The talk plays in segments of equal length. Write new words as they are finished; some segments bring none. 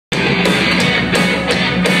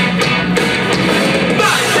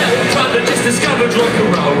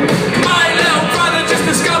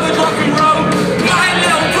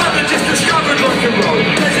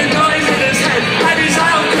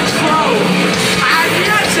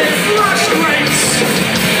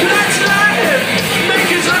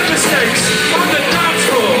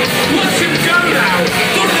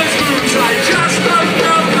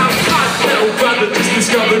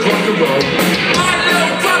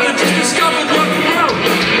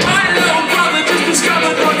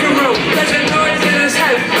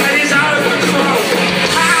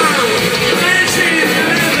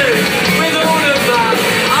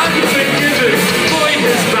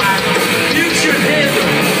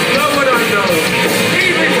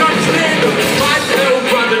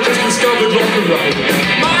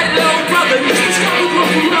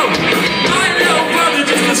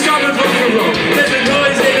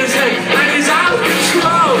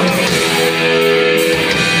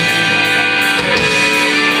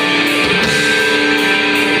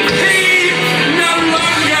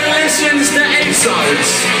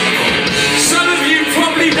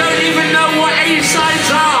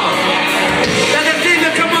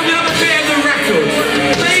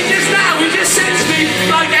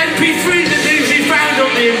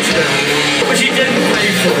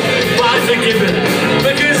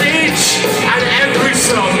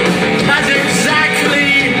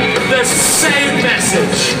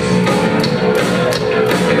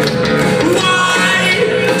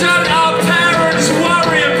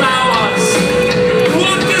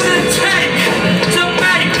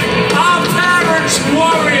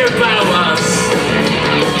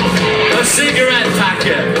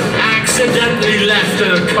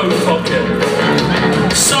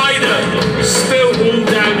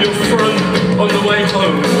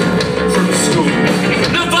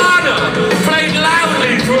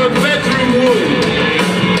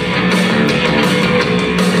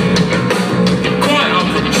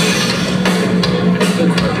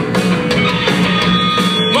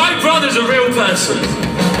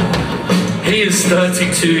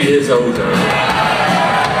22 years older.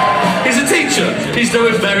 He's a teacher. He's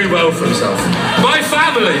doing very well for himself. My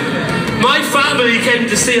family came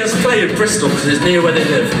to see us play in Bristol because it's near where they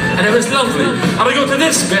live, and it was lovely. And I got to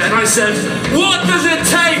this bit and I said, what does it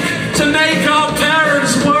take to make our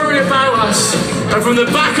parents worry about us? And from the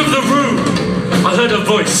back of the room, I heard a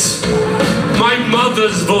voice. My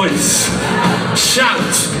mother's voice.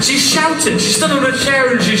 Shout. She shouted. She stood on a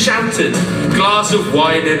chair and she shouted. Glass of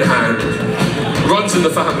wine in hand. Runs in the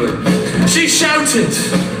family. She shouted,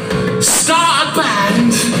 start a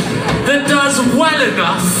band that does well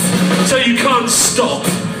enough so you can't stop,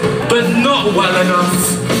 but not well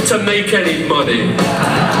enough to make any money.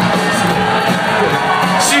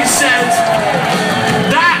 She said,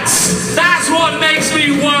 that's what makes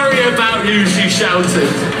me worry about you, she shouted.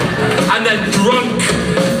 And then drunk,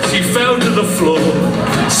 she fell to the floor,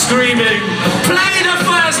 screaming, play the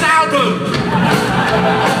first album!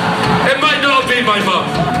 It might not be my mum.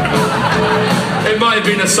 It might have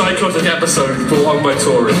been a psychotic episode brought on by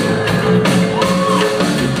touring.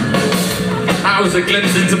 That was a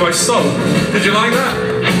glimpse into my soul. Did you like that?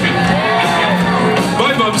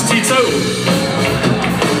 My mum's teetotal.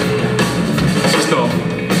 She's not.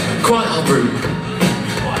 Quite our Brut.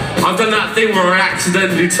 I've done that thing where I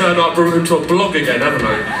accidentally turn our Brut into a blog again, haven't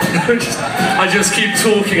I? I just keep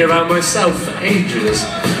talking about myself for ages.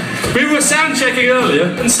 We were sound checking earlier,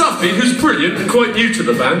 and Stuffy, who's brilliant and quite new to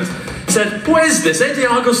the band, said, what is this, Eddie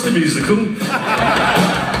Argos the musical?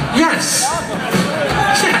 Yes.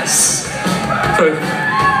 Yes. So,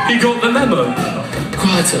 he got the memo.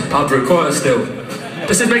 Quieter, our Brut, quieter still.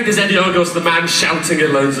 Let's just make this Eddie Argos the man shouting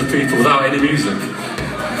at loads of people without any music.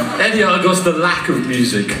 Eddie Argos the lack of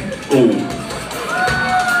music. Ooh.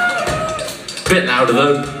 Bit louder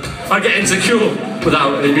though. I get insecure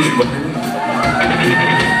without any music.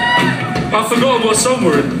 I've forgotten what song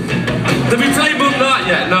we're in. Did we play Book Night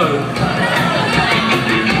yet? No.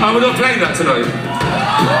 Oh, we're not playing that tonight.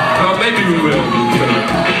 Oh, maybe we will.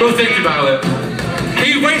 We'll think about it.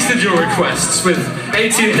 He wasted your requests with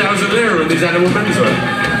 18,000 lira in these Animal Menswear.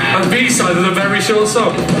 A B-side of a very short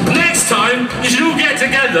song. Next time, you should all get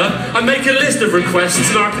together and make a list of requests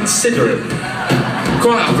and I'll consider it.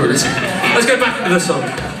 Quiet up, Brut. Let's go back into the song.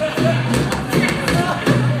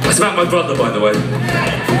 That's about my brother, by the way.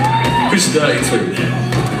 Who's 32.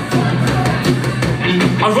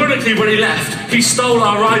 Ironically, when he left, he stole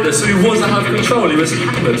our rider, so he was out of control. He was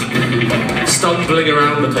hammered, stumbling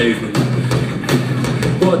around the pavement.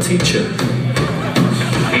 What a teacher.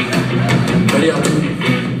 Ready up?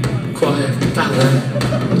 Quiet, down there.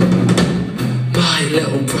 My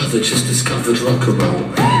little brother just discovered rock and roll.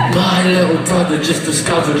 My little brother just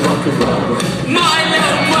discovered rock and roll. My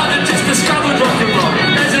little brother just discovered rock and roll.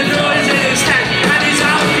 There's a noise in his head and he's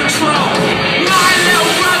out of control. My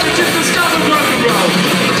little brother just discovered rock and roll.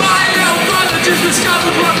 My little brother just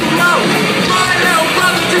discovered rock and roll. My little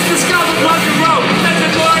brother just discovered rock and roll. There's a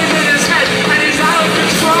noise in his head and he's out of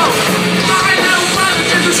control. My little brother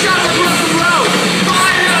just discovered rock and roll.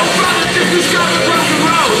 My little brother just discovered rock and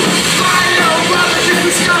roll. My little brother just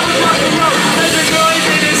discovered rock and roll. There's a noise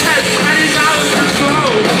in his head and he's out of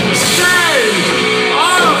control. Stay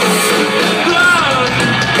off the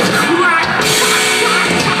crack.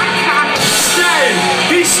 Stay.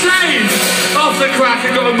 He stayed off the crack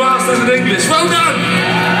and got a master's in English. Well done.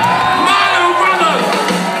 My little brother.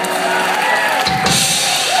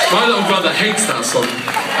 My little brother hates that song.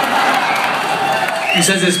 He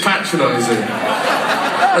says it's patronising.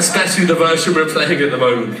 Especially the version we're playing at the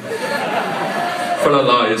moment. Full of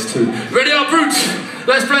lies too. Ready up, Brut?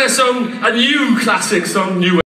 Let's play a song, a new classic song, new